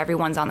make sure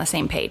everyone's on the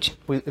same page.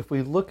 If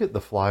we look at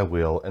the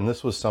flywheel, and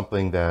this was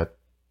something that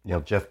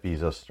Jeff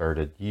Bezos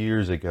started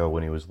years ago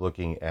when he was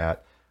looking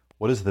at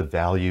what is the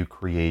value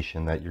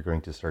creation that you're going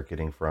to start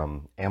getting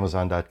from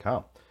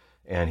Amazon.com.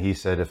 And he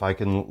said, if I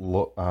can,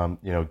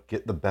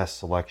 get the best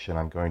selection,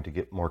 I'm going to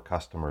get more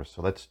customers.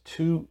 So that's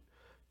two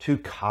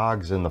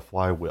cogs in the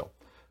flywheel.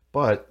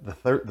 But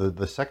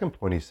the second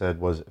point he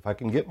said was, if I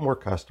can get more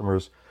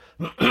customers,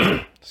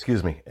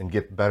 excuse me, and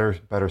get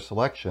better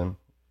selection,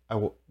 I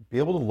will be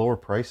able to lower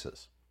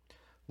prices.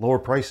 Lower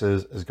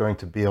prices is going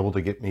to be able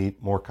to get me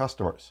more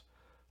customers.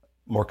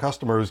 More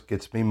customers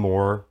gets me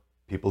more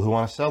people who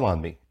want to sell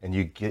on me, and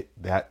you get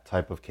that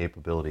type of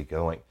capability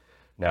going.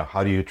 Now,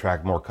 how do you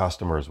attract more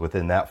customers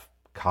within that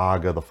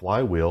cog of the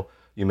flywheel?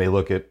 You may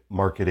look at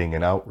marketing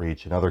and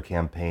outreach and other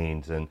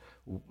campaigns and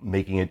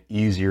making it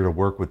easier to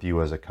work with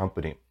you as a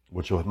company,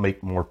 which will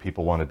make more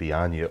people want to be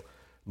on you.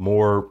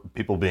 More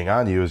people being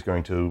on you is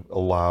going to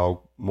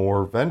allow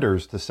more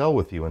vendors to sell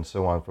with you, and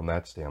so on from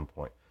that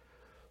standpoint.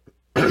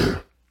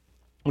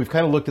 We've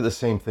kind of looked at the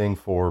same thing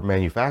for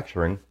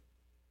manufacturing,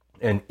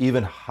 and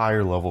even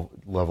higher level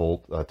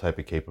type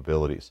of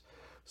capabilities.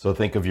 So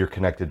think of your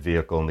connected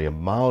vehicle and the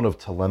amount of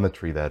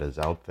telemetry that is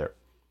out there.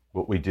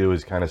 What we do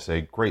is kind of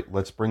say, great,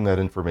 let's bring that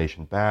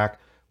information back.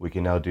 We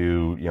can now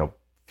do,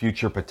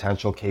 future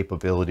potential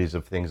capabilities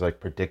of things like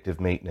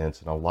predictive maintenance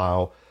and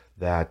allow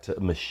that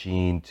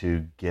machine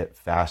to get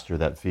faster,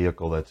 that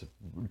vehicle that's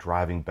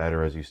driving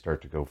better as you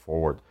start to go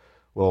forward.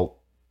 Well,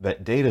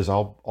 that data is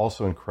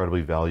also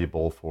incredibly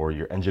valuable for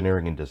your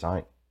engineering and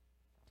design.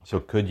 So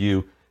could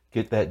you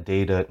get that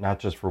data not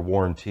just for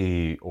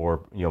warranty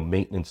or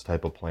maintenance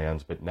type of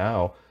plans, but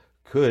now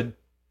could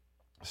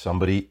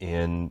somebody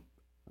in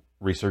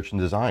research and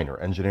design or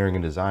engineering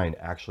and design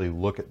actually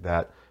look at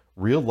that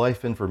real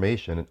life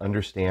information and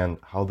understand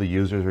how the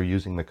users are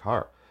using the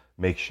car,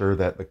 make sure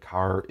that the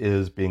car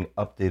is being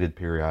updated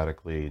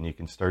periodically, and you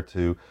can start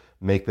to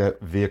make that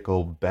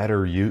vehicle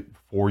better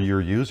for your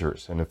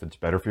users. And if it's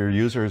better for your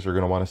users, they're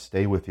going to want to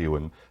stay with you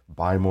and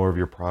buy more of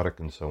your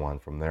product and so on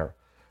from there.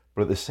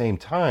 But at the same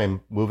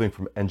time, moving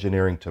from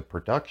engineering to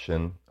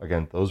production,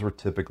 again, those were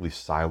typically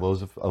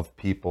silos of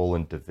people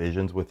and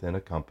divisions within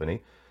a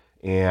company.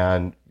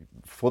 And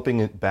flipping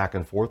it back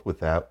and forth with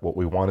that, what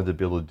we wanted to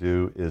be able to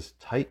do is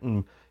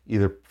tighten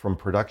either from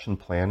production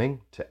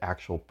planning to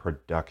actual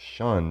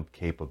production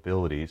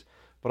capabilities,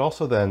 but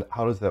also then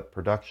how does that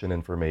production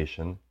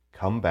information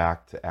come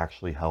back to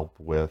actually help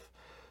with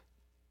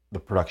the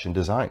production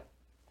design?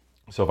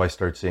 So if I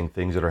start seeing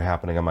things that are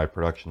happening on my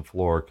production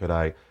floor, could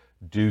I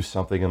do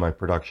something in my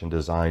production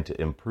design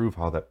to improve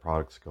how that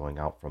product's going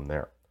out from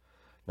there?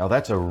 Now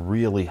that's a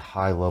really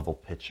high level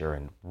picture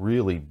and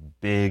really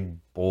big,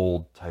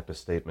 bold type of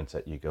statements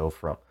that you go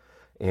from.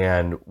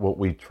 And what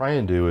we try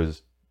and do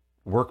is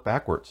work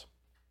backwards.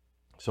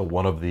 So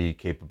one of the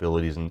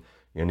capabilities, and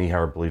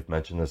Nihar, I believe,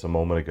 mentioned this a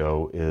moment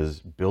ago,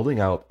 is building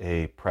out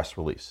a press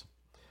release.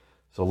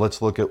 So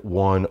let's look at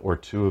one or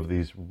two of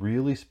these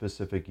really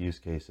specific use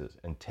cases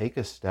and take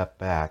a step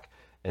back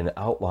and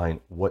outline,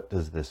 what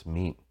does this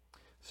mean?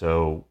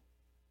 So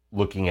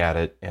looking at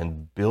it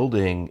and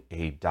building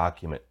a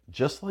document,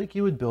 just like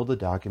you would build a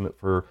document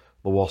for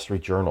the Wall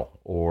Street Journal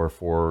or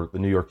for the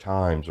New York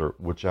Times or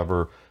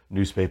whichever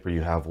newspaper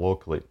you have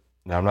locally.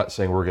 Now, I'm not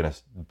saying we're going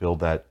to build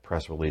that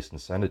press release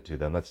and send it to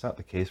them. That's not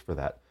the case for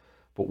that.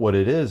 But what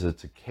it is,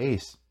 it's a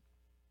case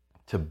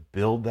to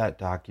build that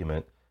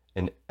document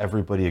and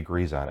everybody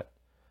agrees on it.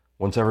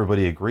 Once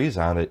everybody agrees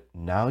on it,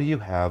 now you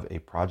have a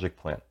project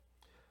plan.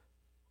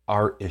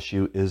 Our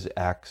issue is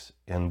X,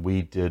 and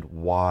we did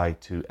Y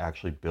to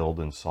actually build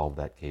and solve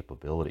that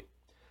capability.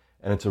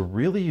 And it's a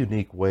really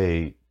unique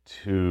way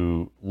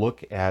to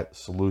look at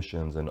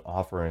solutions and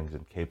offerings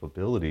and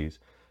capabilities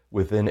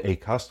within a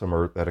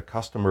customer that a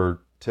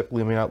customer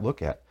typically may not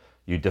look at.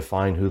 You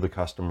define who the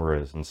customer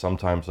is. And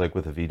sometimes, like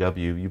with a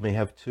VW, you may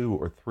have 2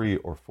 or 3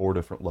 or 4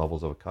 different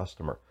levels of a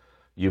customer.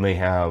 You may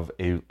have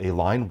a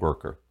line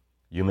worker.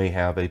 You may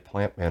have a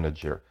plant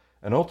manager.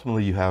 And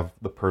ultimately, you have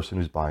the person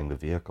who's buying the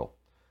vehicle.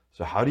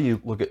 So how do you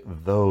look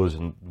at those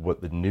and what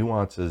the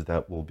nuances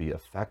that will be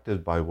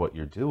affected by what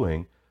you're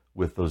doing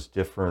with those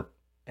different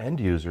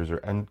end users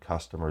or end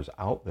customers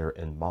out there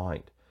in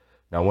mind?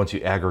 Now, once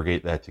you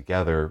aggregate that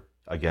together,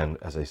 again,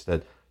 as I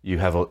said, you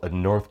have a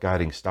north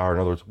guiding star.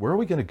 In other words, where are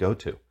we going to go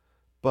to?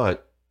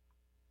 But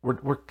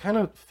we're kind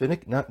of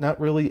not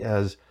really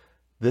as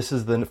this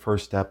is the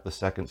first step, the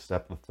second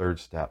step, the third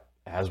step.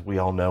 As we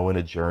all know in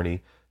a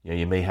journey,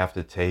 you may have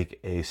to take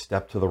a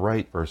step to the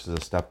right versus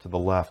a step to the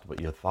left, but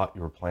you thought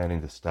you were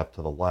planning to step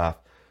to the left.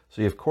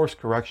 So you have course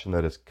correction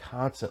that is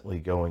constantly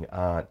going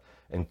on.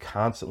 and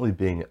constantly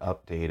being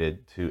updated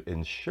to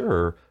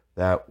ensure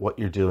that what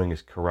you're doing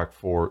is correct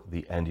for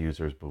the end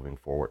users moving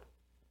forward.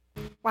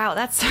 Wow,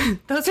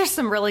 those are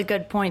some really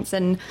good points.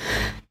 And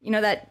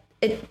that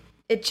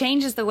it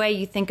changes the way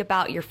you think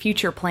about your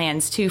future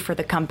plans too for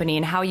the company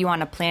and how you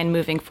want to plan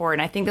moving forward.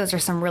 And I think those are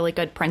some really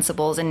good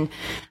principles. And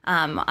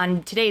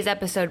on today's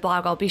episode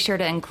blog, I'll be sure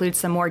to include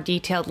some more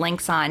detailed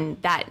links on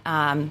that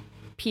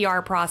PR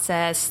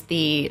process,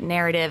 the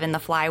narrative, and the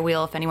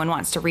flywheel if anyone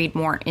wants to read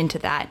more into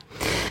that.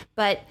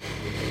 But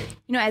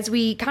as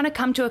we kind of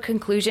come to a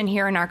conclusion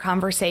here in our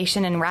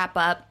conversation and wrap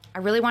up, I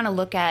really want to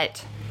look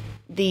at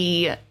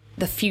the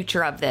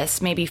future of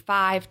this, maybe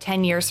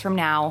 5-10 years from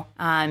now.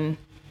 And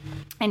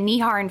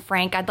Nihar and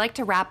Frank, I'd like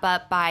to wrap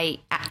up by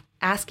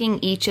asking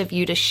each of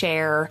you to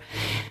share,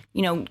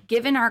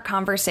 given our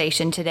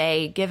conversation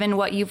today, given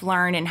what you've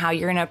learned and how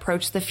you're going to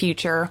approach the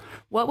future,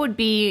 what would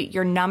be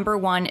your number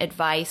one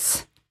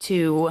advice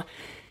to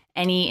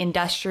any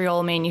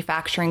industrial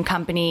manufacturing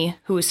company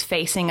who is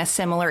facing a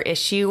similar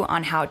issue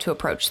on how to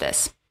approach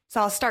this?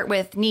 So I'll start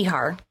with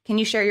Nihar. Can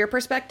you share your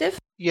perspective?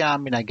 Yeah,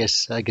 I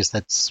guess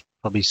that's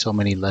probably so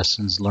many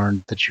lessons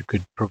learned that you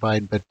could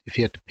provide. But if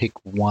you had to pick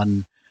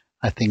one,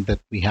 I think that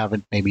we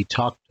haven't maybe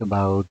talked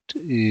about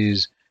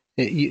is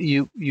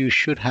you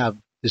should have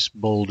this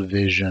bold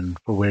vision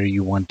for where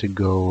you want to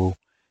go,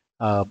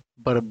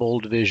 but a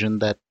bold vision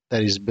that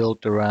is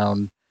built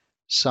around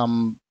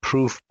some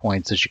proof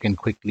points that you can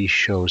quickly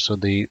show. So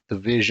the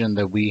vision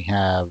that we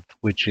have,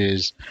 which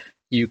is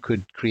you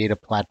could create a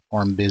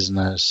platform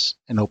business,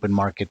 an open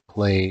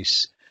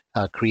marketplace,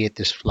 create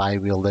this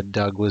flywheel that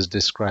Doug was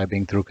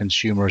describing through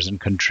consumers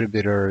and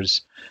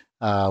contributors,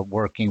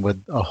 working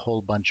with a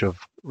whole bunch of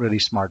really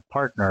smart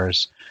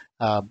partners,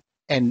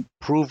 and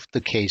prove the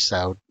case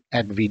out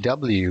at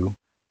VW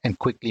and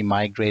quickly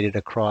migrate it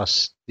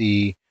across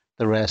the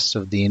rest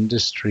of the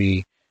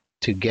industry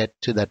to get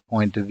to that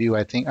point of view.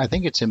 I think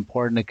it's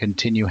important to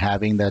continue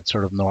having that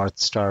sort of North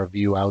Star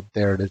view out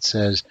there that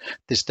says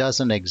this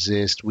doesn't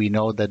exist. We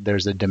know that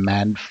there's a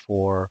demand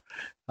for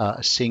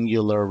a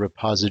singular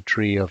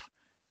repository of,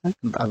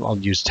 I'll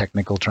use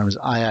technical terms,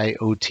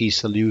 IIoT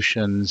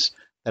solutions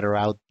that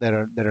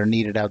are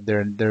needed out there.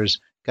 And there's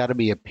got to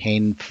be a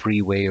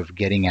pain-free way of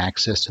getting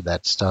access to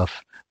that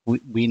stuff.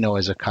 We know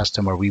as a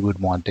customer we would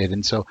want it.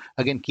 And so,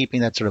 again,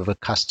 keeping that sort of a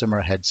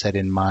customer headset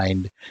in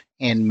mind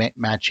and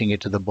matching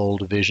it to the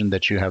bold vision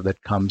that you have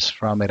that comes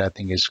from it, I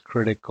think is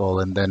critical.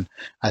 And then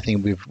I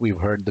think we've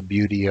heard the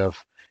beauty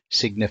of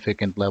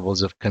significant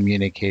levels of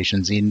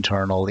communications,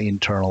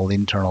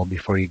 internal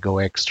before you go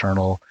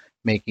external,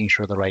 making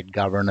sure the right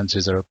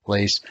governances are in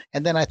place.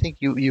 And then I think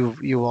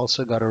you've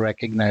also got to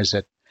recognize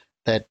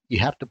that you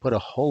have to put a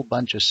whole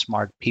bunch of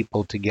smart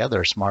people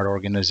together, smart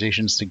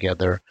organizations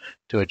together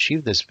to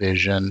achieve this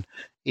vision.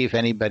 If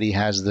anybody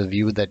has the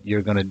view that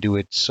you're going to do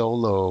it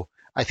solo,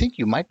 I think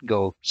you might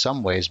go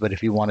some ways, but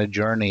if you want a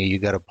journey, you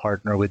got to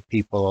partner with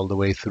people all the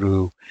way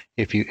through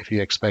if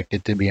you expect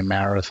it to be a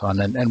marathon.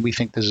 And we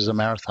think this is a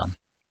marathon.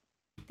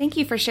 Thank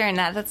you for sharing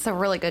that. That's a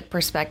really good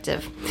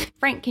perspective.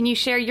 Frank, can you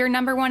share your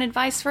number one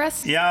advice for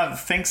us? Yeah,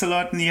 thanks a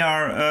lot,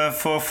 Nihar,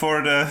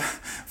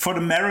 for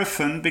the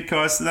marathon,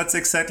 because that's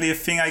exactly a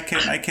thing I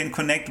can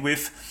connect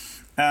with.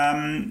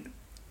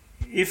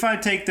 If I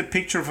take the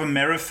picture of a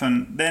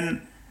marathon,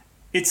 then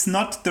it's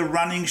not the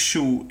running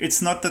shoe,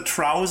 it's not the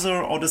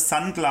trouser or the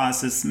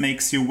sunglasses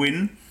makes you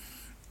win.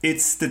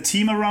 It's the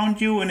team around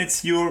you, and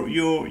it's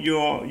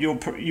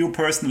you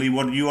personally,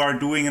 what you are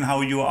doing and how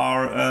you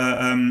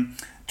are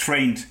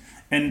trained.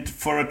 And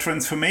for a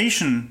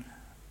transformation,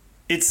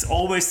 it's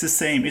always the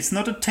same. It's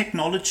not a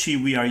technology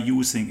we are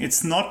using.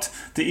 It's not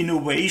the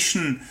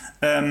innovation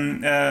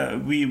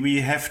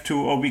we have to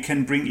or we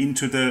can bring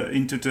into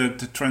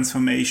the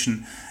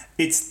transformation.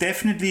 It's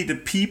definitely the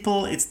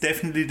people. It's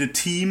definitely the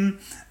team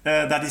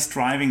that is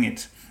driving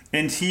it.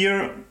 And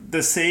here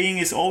the saying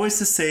is always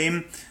the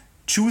same: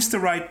 choose the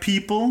right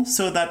people,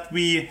 so that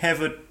we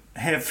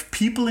have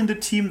people in the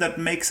team that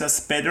makes us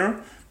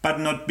better, but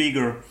not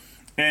bigger.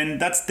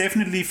 And that's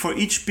definitely for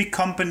each big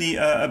company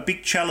a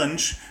big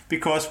challenge,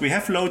 because we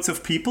have loads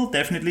of people,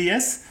 definitely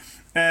yes,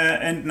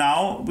 and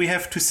now we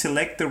have to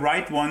select the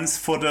right ones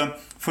for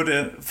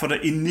the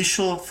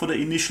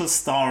initial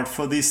start,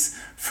 for this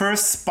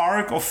first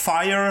spark of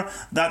fire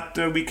that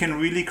we can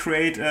really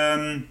create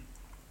a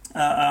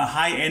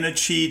high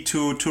energy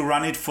to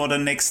run it for the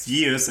next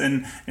years.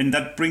 And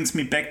that brings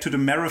me back to the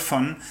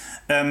marathon.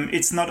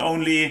 It's not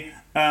only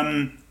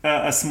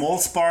a small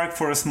spark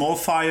for a small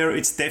fire,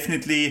 it's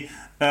definitely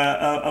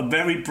a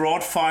very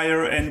broad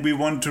fire, and we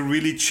want to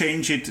really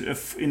change it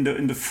in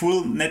the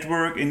full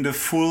network, in the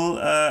full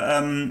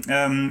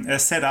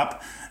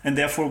setup, and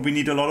therefore we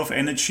need a lot of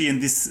energy,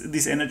 and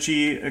this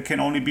energy can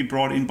only be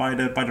brought in by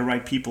the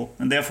right people,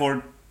 and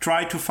therefore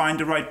try to find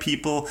the right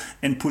people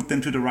and put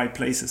them to the right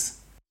places.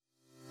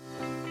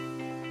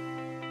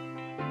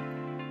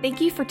 Thank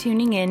you for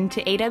tuning in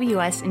to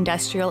AWS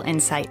Industrial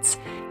Insights.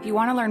 If you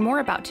want to learn more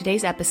about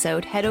today's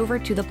episode, head over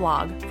to the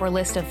blog for a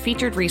list of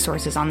featured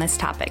resources on this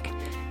topic.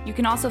 You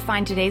can also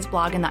find today's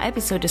blog in the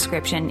episode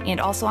description and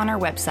also on our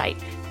website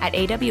at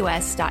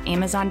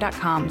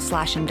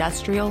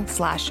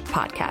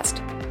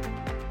aws.amazon.com/industrial/podcast.